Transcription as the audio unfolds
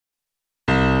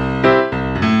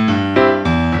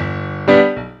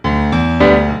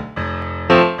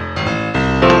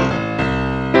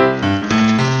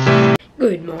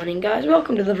morning guys,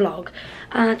 welcome to the vlog.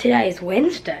 Today is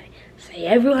Wednesday, so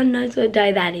everyone knows what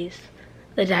day that is.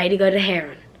 The day to go to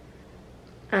Heron.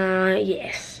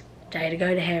 Yes, day to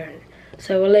go to Heron.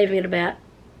 So we're leaving at about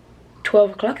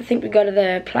 12 o'clock. I think we go to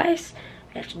the place.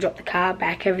 We have to drop the car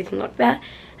back, everything like that.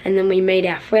 And then we meet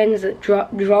our friends that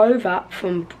drove up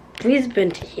from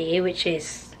Brisbane to here, which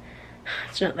is,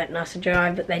 it's not that nice a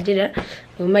drive, but they did it.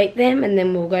 We'll meet them and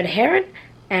then we'll go to Heron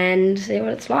and see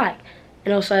what it's like.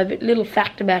 And also a little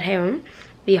fact about Heron,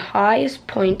 the highest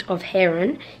point of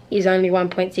Heron is only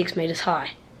 1.6 meters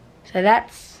high. So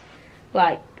that's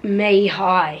like me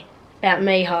high, about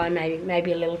me high,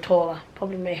 maybe a little taller,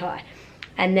 probably me high.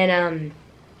 And then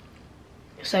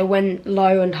so when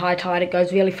low and high tide, it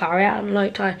goes really far out, and low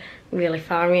tide really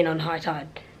far in on high tide.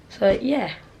 So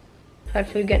yeah,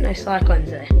 hopefully we get no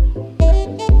cyclones there.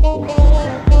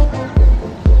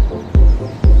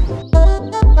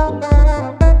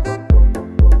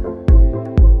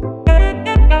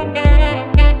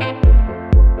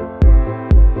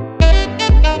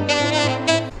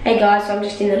 Hey guys, so I'm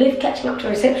just in the lift catching up to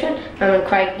reception. I'm and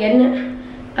Craig getting it.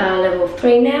 Level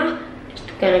 3 now. Just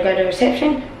gonna go to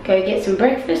reception, go get some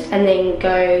breakfast, and then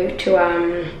go to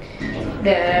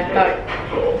the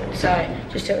boat. So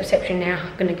just at reception now.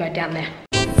 I'm gonna go down there.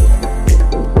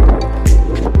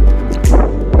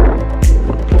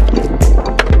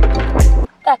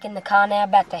 Back in the car now,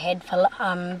 about to head for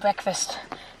breakfast.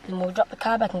 Then we'll drop the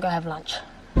car back and go have lunch.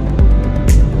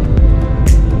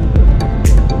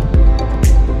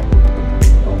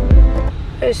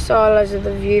 Those silos are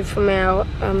the view from our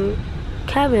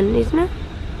cabin, isn't it?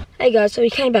 Hey guys, so we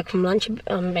came back from lunch,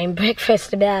 and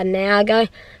breakfast about an hour ago.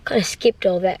 Kind of skipped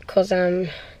all that because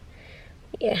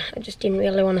yeah, I just didn't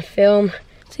really want to film.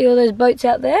 See all those boats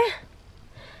out there?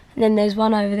 And then there's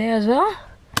one over there as well.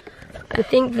 I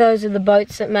think those are the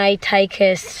boats that may take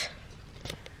us.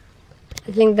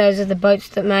 I think those are the boats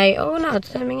that may. Oh no,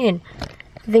 it's zooming in.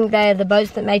 I think they are the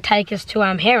boats that may take us to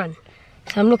Heron.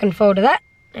 So I'm looking forward to that.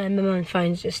 And my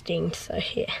phone's just dinged, so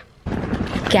yeah.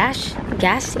 Gas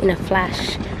in a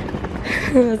flash.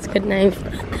 That's a good name for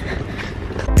that.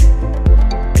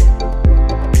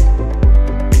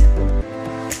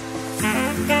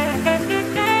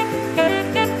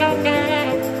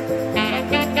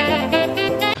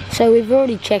 So we've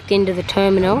already checked into the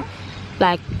terminal,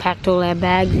 like packed all our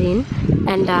bags in,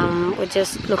 and we're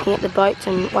just looking at the boats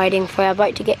and waiting for our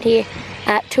boat to get here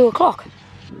at 2 o'clock.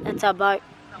 That's our boat.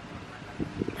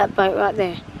 That boat right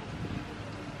there.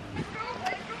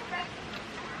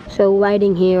 So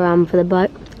waiting here for the boat.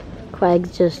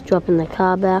 Craig's just dropping the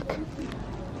car back.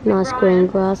 Nice green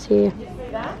grass here.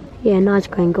 Yeah, nice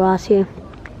green grass here.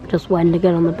 Just waiting to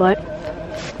get on the boat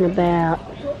in about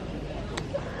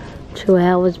 2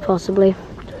 hours possibly.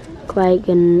 Craig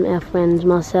and our friends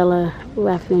Marcella,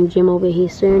 Rafi and Jim will be here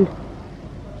soon.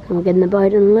 And we'll get in the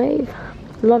boat and leave.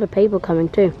 A lot of people coming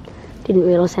too. Didn't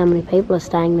realise how many people are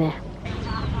staying there.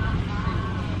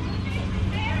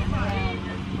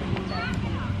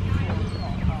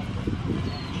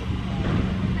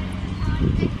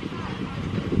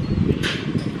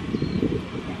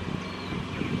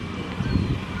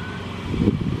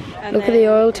 Look at the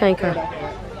oil tanker.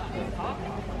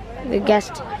 The gas.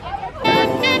 Is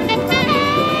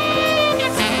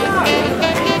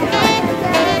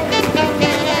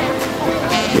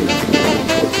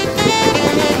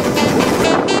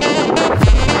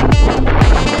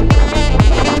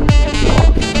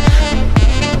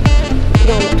it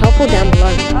on the top or down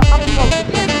below?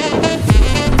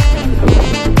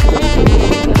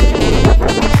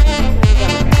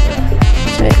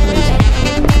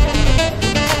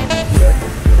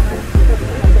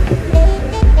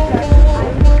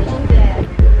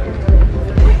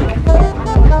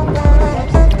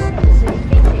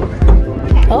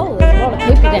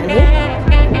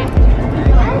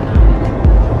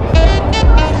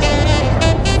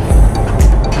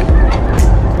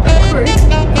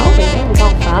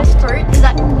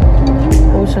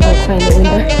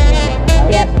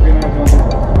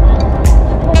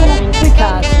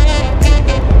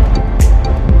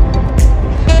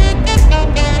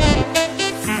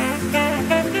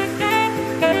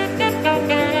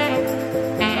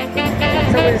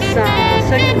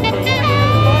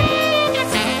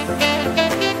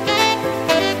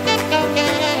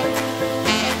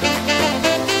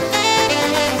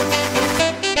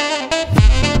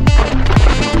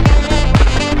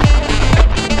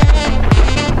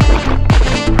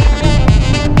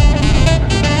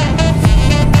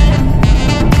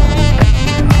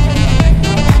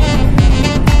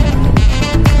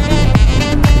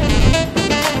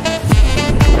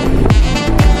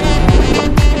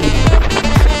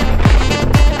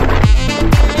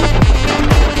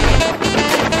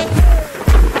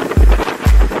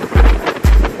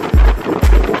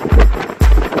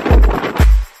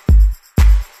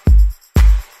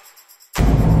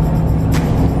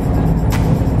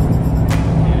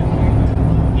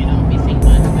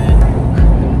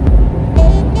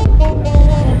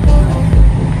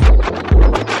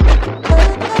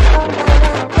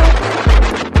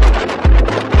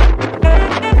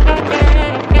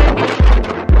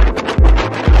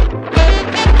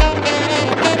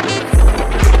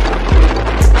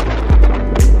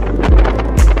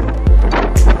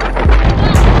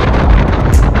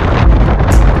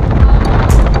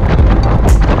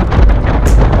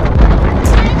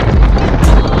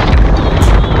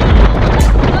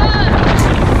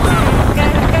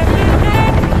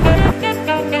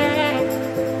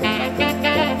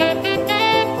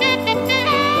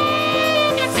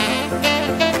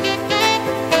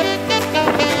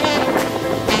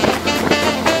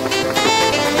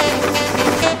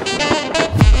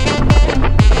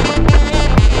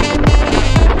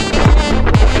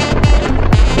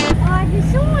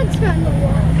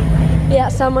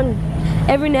 someone,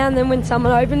 every now and then when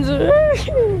someone opens it.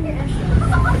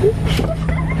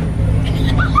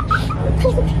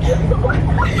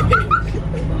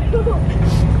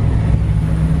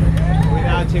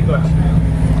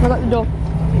 I got the door.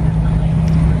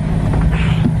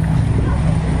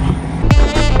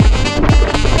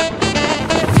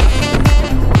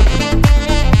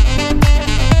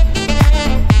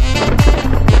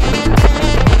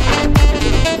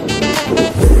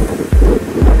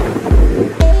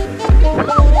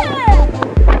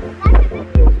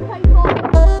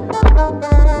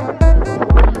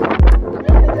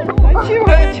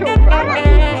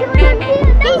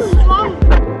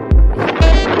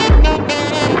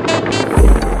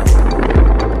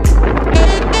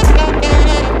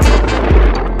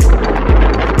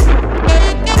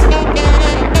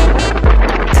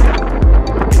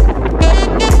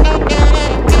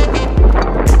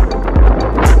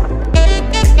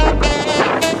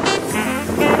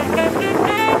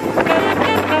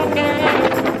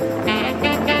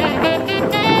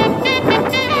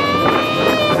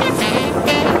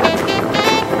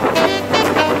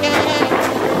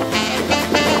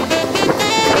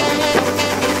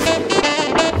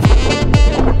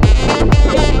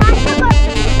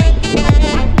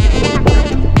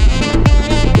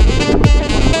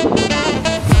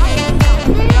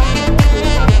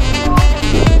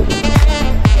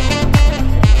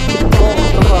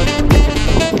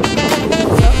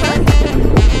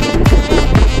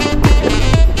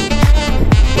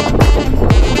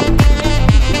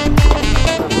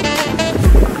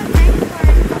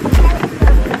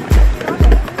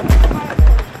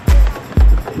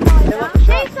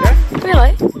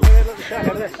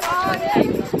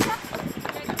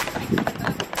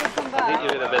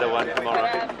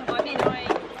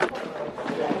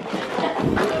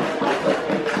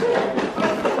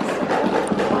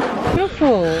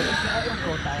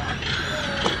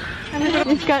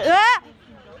 It's got, ah!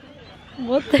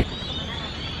 What the?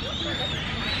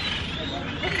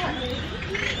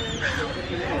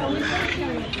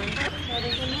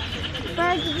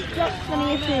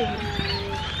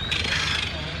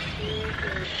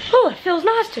 Oh, it feels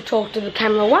nice to talk to the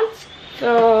camera once for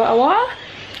a while.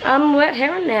 We're at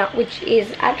Heron now, which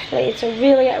is actually, it's a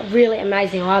really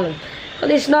amazing island. Got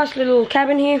this nice little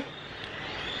cabin here.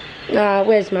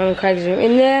 Where's Mum and Craig's room?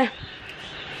 In there.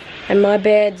 And my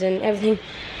beds and everything.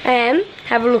 And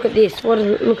have a look at this.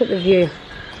 Look at the view.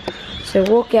 So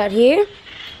walk out here,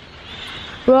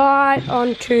 right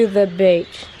onto the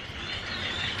beach.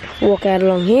 Walk out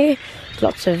along here.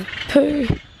 Lots of poo.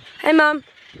 Hey, Mum.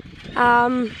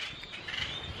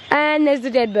 And there's the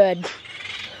dead bird.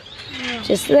 Yeah.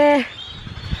 Just there.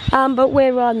 But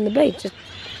we're right on the beach.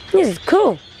 This is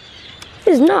cool.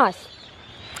 This is nice.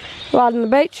 Right on the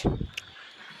beach.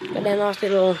 Got a nice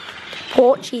little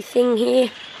porchy thing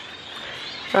here.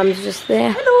 Mum's just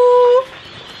there. Hello.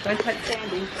 Don't take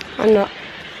Sandy. I'm not.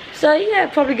 So yeah,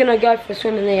 probably gonna go for a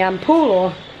swim in the pool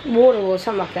or water or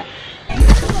something like that.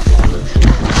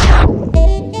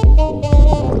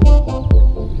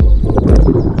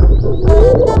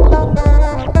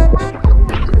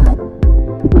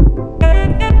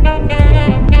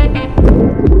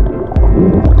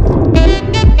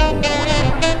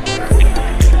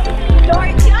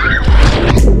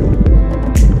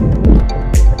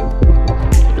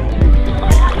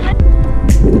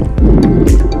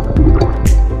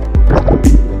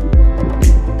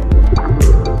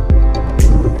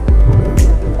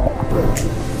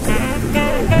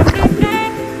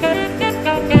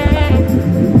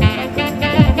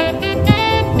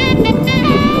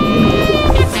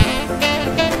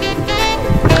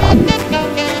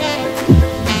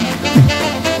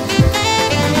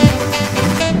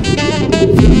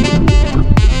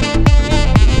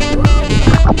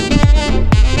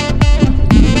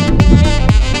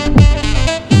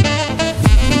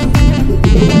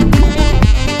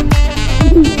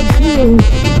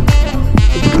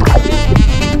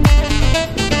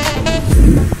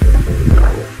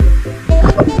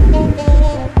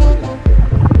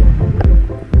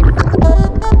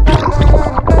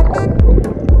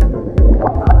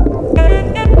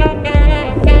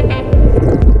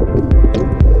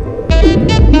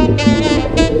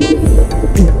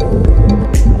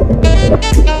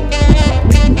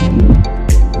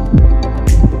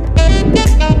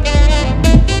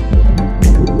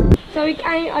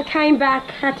 I came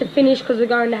back, had to finish because we're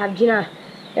going to have dinner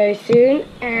very soon,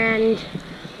 and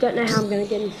don't know how I'm going to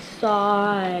get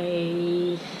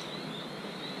inside.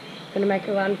 Going to make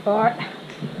a run for it.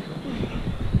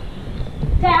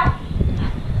 It's out.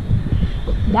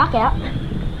 Dark out.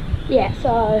 Yeah,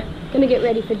 so going to get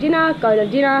ready for dinner, go to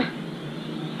dinner,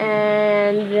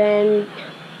 and then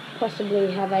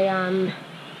possibly have a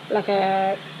like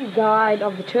a guide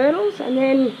of the turtles, and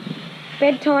then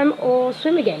bedtime or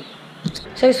swim again.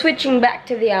 So switching back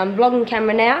to the vlogging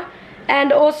camera now,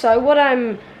 and also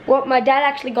what my dad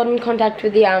actually got in contact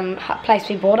with the place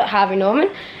we bought at Harvey Norman,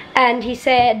 and he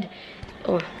said,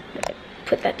 oh,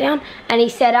 put that down, and he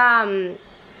said,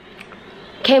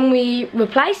 can we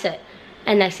replace it?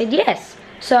 And they said yes.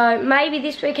 So maybe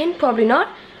this weekend, probably not.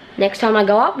 Next time I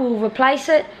go up, we'll replace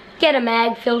it, get a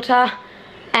mag filter.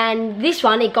 And this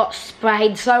one, it got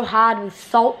sprayed so hard with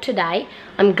salt today.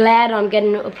 I'm glad I'm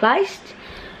getting it replaced,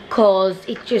 cause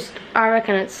it just, I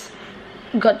reckon it's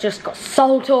got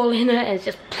salt all in it, and it's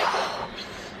just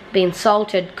being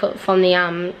salted from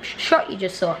the shot you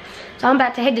just saw. So I'm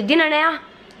about to head to dinner now.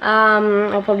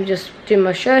 I'll probably just do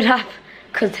my shirt up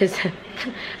because there's a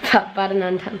button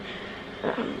undone.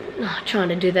 Trying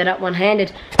to do that up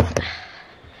one-handed.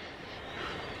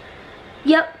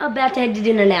 Yep, I'm about to head to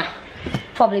dinner now.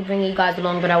 Probably bring you guys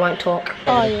along, but I won't talk.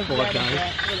 Oh, yeah.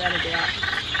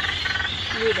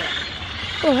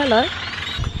 Oh, hello.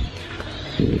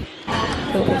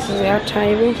 Oh, this is our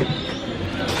table.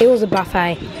 It was a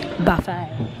buffet. Buffet.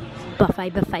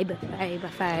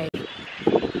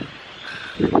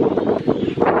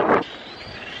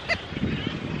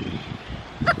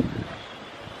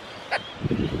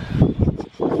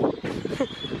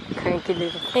 Cranky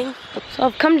little thing. So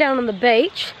I've come down on the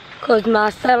beach because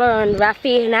Marcella and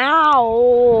Rafi and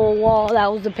oh, wow,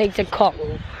 that was a piece of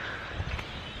cotton.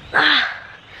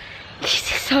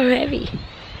 This is so heavy.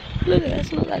 Look at that,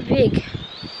 it's not that big.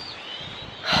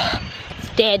 It's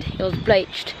dead, it was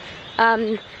bleached.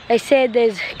 They said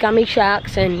there's gummy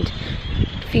sharks and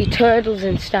a few turtles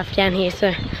and stuff down here,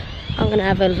 so I'm gonna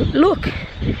have a look.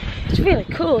 It's really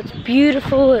cool, it's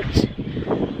beautiful, it's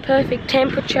perfect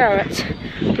temperature, it's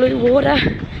blue water.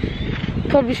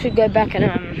 Probably should go back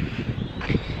and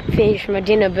finish my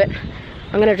dinner, but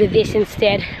I'm gonna do this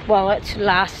instead while it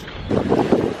lasts.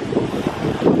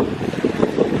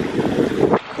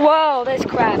 Whoa, there's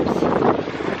crabs.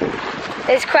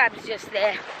 There's crabs just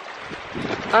there.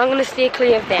 I'm gonna steer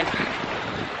clear of them.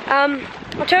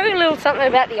 I'll tell you a little something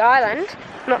about the island.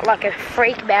 Not like a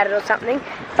freak about it or something,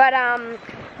 but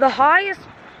the highest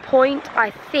point,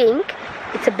 I think,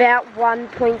 it's about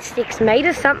 1.6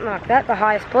 meters, something like that, the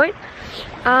highest point.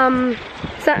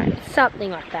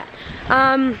 Something like that.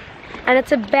 And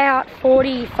it's about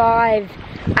 45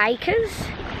 acres,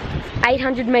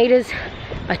 800 meters,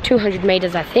 200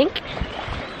 meters, I think.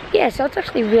 Yeah, so it's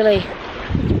actually really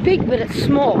big, but it's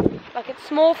small. Like, it's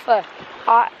small for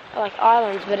like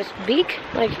islands, but it's big.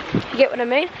 Like, you get what I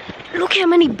mean? Look how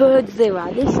many birds there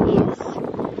are. This is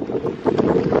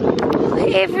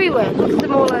everywhere. Look at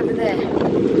them all over there.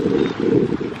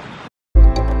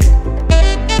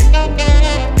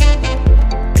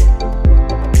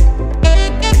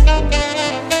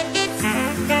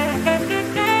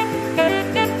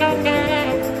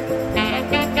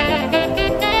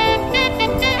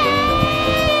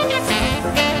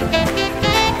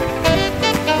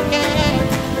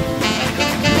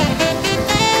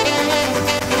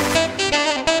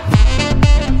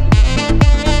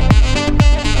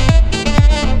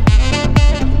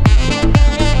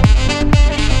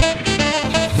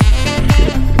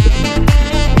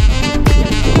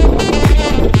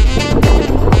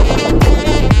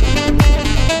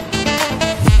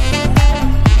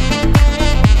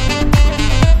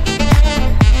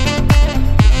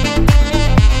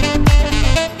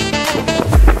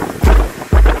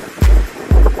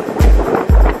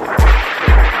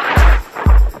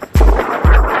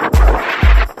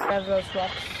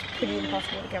 Pretty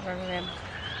impossible to get over them.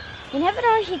 You never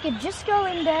know, he could just go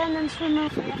in there and then swim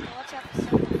off. We have to watch out for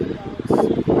some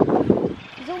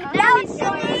that was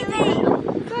so easy!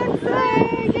 Good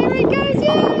thing! Here he goes!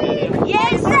 Yay!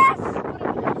 Yes! Yes!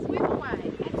 Swim away.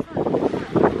 Excellent.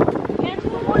 Yes,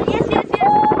 yes, yes!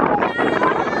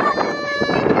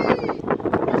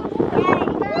 Yay!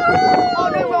 Oh,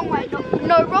 no, wrong way.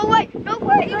 No, wrong way. No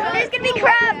way. There's gonna be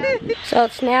crab. So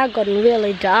it's now gotten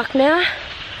really dark now.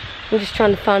 I'm just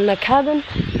trying to find my cabin.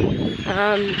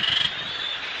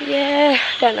 Yeah,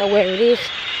 don't know where it is.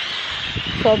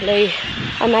 Probably,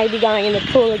 I may be going in the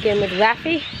pool again with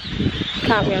Rafi.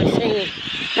 Can't really see me.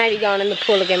 Maybe going in the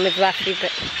pool again with Rafi,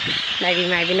 but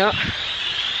maybe not.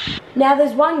 Now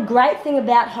there's one great thing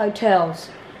about hotels.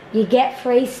 You get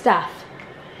free stuff.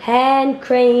 Hand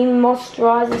cream,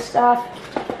 moisturizer stuff,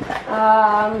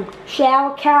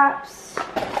 shower caps,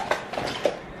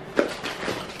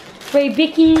 free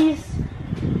bickies,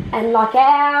 and like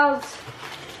ours,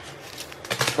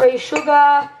 free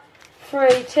sugar,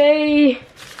 free tea,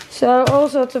 so all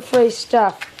sorts of free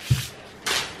stuff.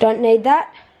 Don't need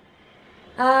that.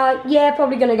 Yeah,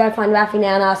 probably gonna go find Raffy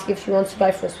now and ask if she wants to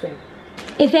go for a swim.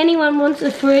 If anyone wants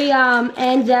a free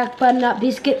Anzac button-up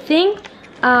biscuit thing,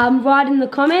 write in the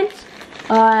comments.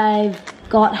 I've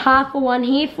got half of one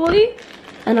here for you,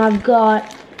 and I've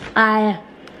got a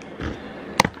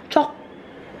choc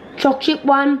chip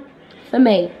one for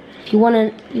me. If you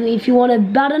want a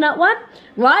button-up one,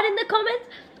 write in the comments,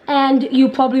 and you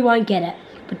probably won't get it,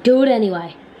 but do it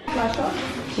anyway.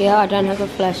 Yeah, I don't have a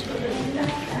flash.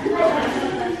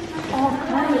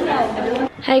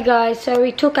 Hey guys, so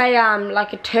we took a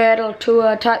like a turtle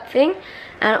tour type thing,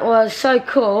 and it was so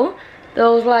cool. There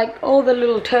was like all the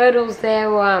little turtles there,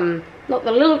 not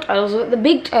the little turtles, but the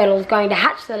big turtles going to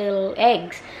hatch the little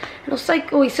eggs. And it was so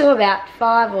cool. We saw about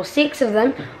 5 or 6 of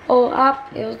them all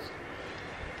up. It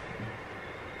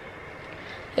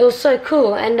was so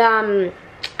cool, and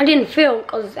I didn't film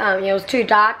because it was too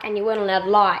dark and you weren't allowed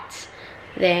lights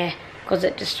there because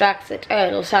it distracts the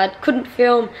turtle, so I couldn't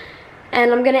film.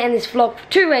 And I'm going to end this vlog for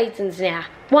 2 reasons now.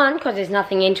 1, because there's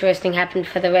nothing interesting happened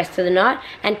for the rest of the night,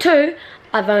 and 2,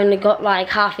 I've only got like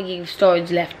half a gig of storage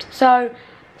left. So,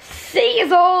 see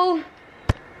you all.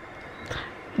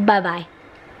 Bye bye.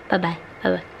 Bye bye.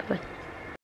 Bye bye.